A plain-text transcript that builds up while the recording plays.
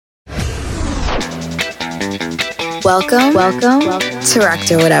Welcome to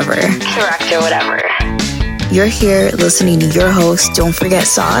Rector Whatever. You're here listening to your host, Don't Forget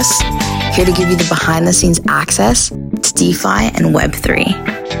Sauce, here to give you the behind the scenes access to DeFi and Web3.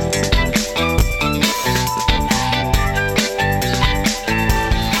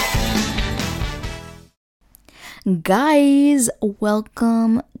 Guys,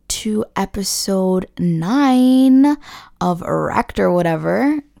 welcome to episode 9 of Rector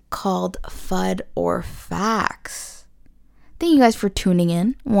Whatever, called FUD or Facts. Thank you guys for tuning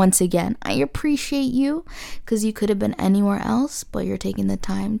in once again. I appreciate you because you could have been anywhere else, but you're taking the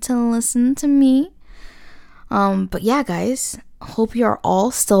time to listen to me. But yeah, guys, hope you're all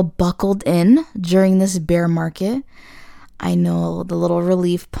still buckled in during this bear market. I know the little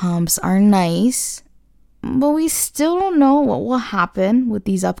relief pumps are nice, but we still don't know what will happen with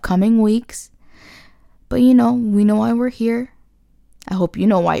these upcoming weeks. But we know why we're here. I hope you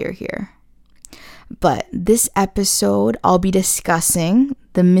know why you're here. But this episode, I'll be discussing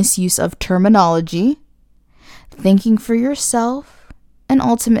the misuse of terminology, thinking for yourself, and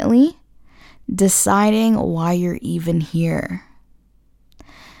ultimately deciding why you're even here.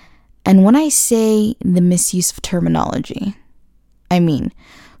 And when I say the misuse of terminology, I mean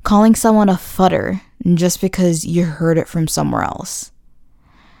calling someone a fudder just because you heard it from somewhere else.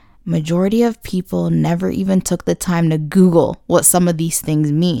 Majority of people never even took the time to Google what some of these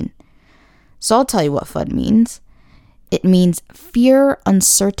things mean. So I'll tell you what FUD means. It means fear,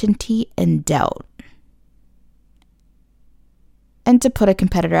 uncertainty, and doubt. And to put a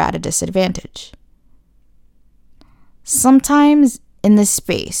competitor at a disadvantage. Sometimes in this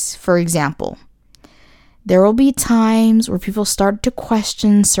space, for example, there will be times where people start to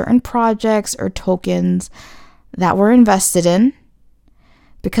question certain projects or tokens that were invested in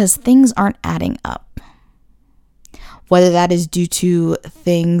because things aren't adding up. Whether that is due to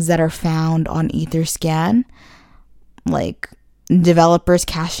things that are found on Etherscan, like developers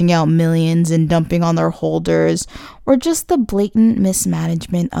cashing out millions and dumping on their holders, or just the blatant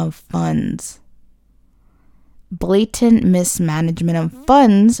mismanagement of funds. Blatant mismanagement of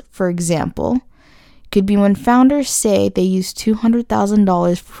funds, for example, could be when founders say they used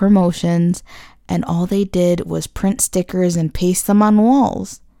 $200,000 for promotions and all they did was print stickers and paste them on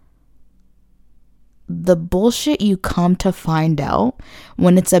walls. The bullshit you come to find out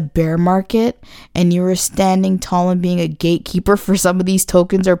when it's a bear market and you were standing tall and being a gatekeeper for some of these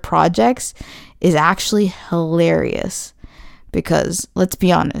tokens or projects is actually hilarious. Because, let's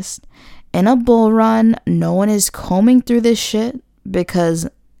be honest, in a bull run, no one is combing through this shit because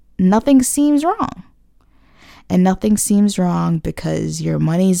nothing seems wrong. And nothing seems wrong because your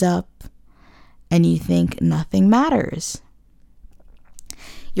money's up and you think nothing matters.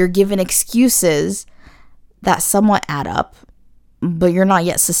 You're given excuses that somewhat add up, but you're not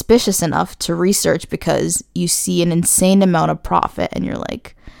yet suspicious enough to research because you see an insane amount of profit and you're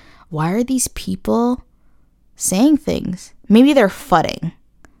like, why are these people saying things? Maybe they're fudding.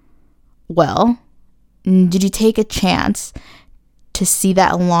 Well, did you take a chance to see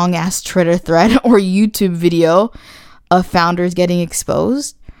that long ass Twitter thread or YouTube video of founders getting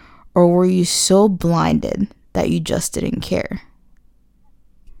exposed? Or were you so blinded that you just didn't care?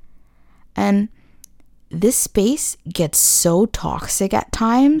 And this space gets so toxic at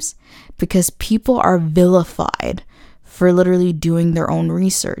times because people are vilified for literally doing their own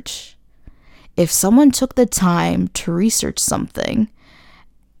research. If someone took the time to research something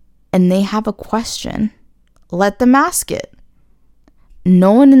and they have a question, let them ask it.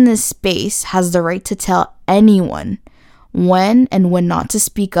 No one in this space has the right to tell anyone when and when not to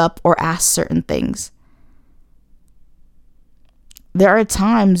speak up or ask certain things. There are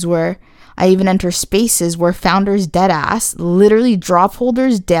times where I even enter spaces where founders deadass literally drop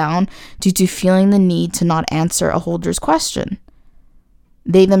holders down due to feeling the need to not answer a holder's question.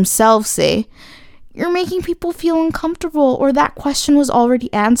 They themselves say, "You're making people feel uncomfortable," or "that question was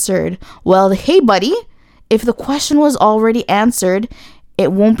already answered." Well, hey buddy, if the question was already answered,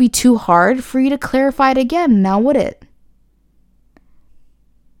 it won't be too hard for you to clarify it again, now would it?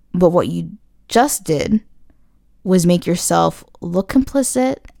 But what you just did was make yourself look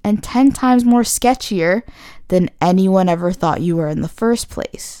complicit and 10 times more sketchier than anyone ever thought you were in the first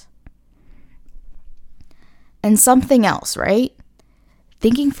place. And something else, right?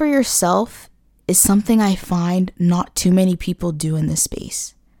 Thinking for yourself is something I find not too many people do in this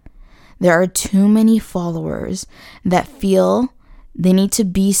space. There are too many followers that feel they need to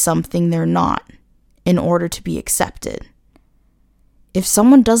be something they're not in order to be accepted. If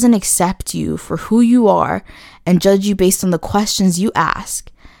someone doesn't accept you for who you are and judge you based on the questions you ask,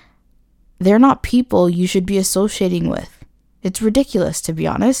 they're not people you should be associating with. It's ridiculous, to be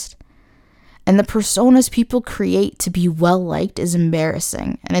honest. And the personas people create to be well-liked is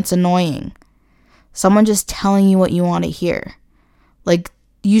embarrassing and it's annoying. Someone just telling you what you want to hear. Like,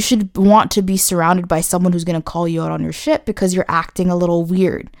 you should want to be surrounded by someone who's going to call you out on your shit because you're acting a little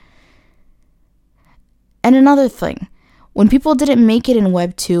weird. And another thing, when people didn't make it in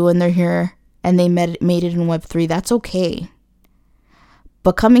Web 2 and they're here and they made it in Web 3, that's okay.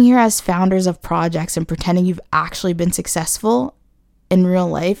 But coming here as founders of projects and pretending you've actually been successful in real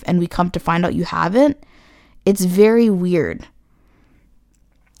life and we come to find out you haven't, it's very weird.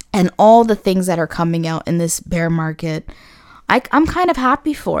 And all the things that are coming out in this bear market, I'm kind of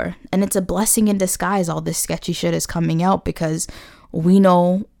happy for. And it's a blessing in disguise. All this sketchy shit is coming out because we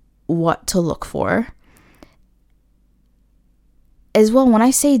know what to look for. As well, when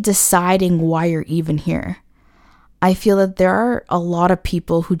I say deciding why you're even here, I feel that there are a lot of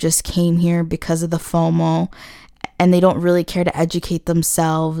people who just came here because of the FOMO and they don't really care to educate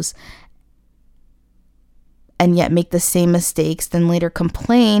themselves and yet make the same mistakes, then later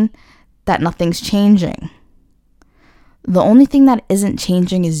complain that nothing's changing. The only thing that isn't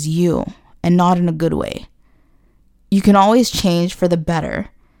changing is you, and not in a good way. You can always change for the better,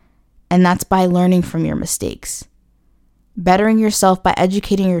 and that's by learning from your mistakes. Bettering yourself by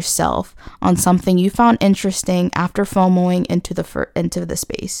educating yourself on something you found interesting after FOMOing into the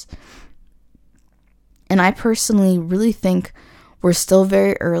space. And I personally really think we're still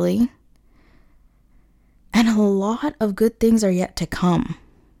very early, and a lot of good things are yet to come.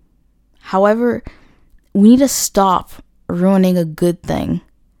 However, we need to stop ruining a good thing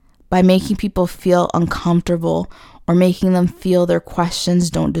by making people feel uncomfortable or making them feel their questions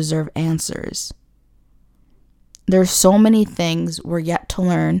don't deserve answers. There's so many things we're yet to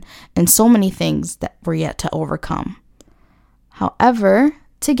learn and so many things that we're yet to overcome. However,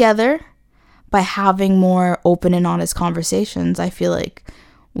 together, by having more open and honest conversations, I feel like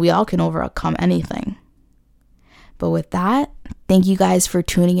we all can overcome anything. But with that, thank you guys for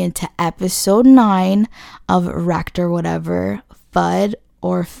tuning in to episode 9 of Wrecked or Whatever, FUD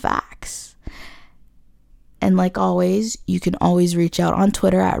or Facts. And like always, you can always reach out on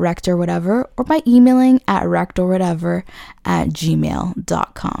Twitter at Wrecked or Whatever or by emailing at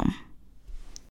wreckedorwhatever@gmail.com.